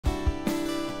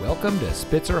Welcome to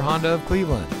Spitzer Honda of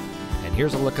Cleveland, and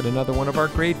here's a look at another one of our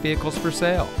great vehicles for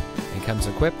sale. It comes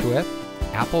equipped with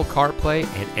Apple CarPlay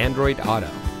and Android Auto,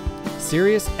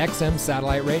 Sirius XM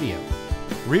satellite radio,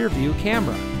 rear view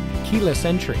camera, keyless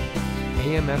entry,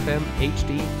 AM/FM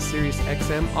HD Sirius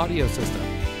XM audio system,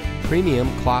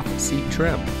 premium cloth seat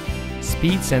trim,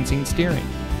 speed sensing steering,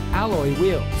 alloy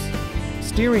wheels,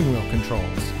 steering wheel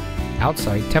controls,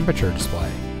 outside temperature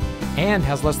display, and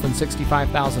has less than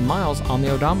 65,000 miles on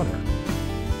the odometer.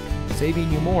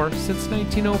 Saving you more since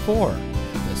 1904,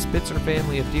 the Spitzer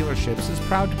family of dealerships is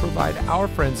proud to provide our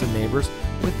friends and neighbors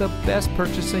with the best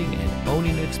purchasing and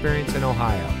owning experience in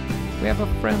Ohio. We have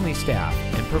a friendly staff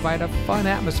and provide a fun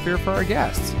atmosphere for our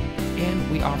guests,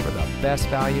 and we offer the best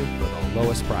value for the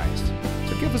lowest price.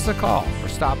 So give us a call or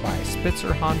stop by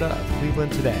Spitzer Honda of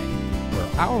Cleveland today, where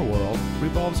our world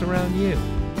revolves around you.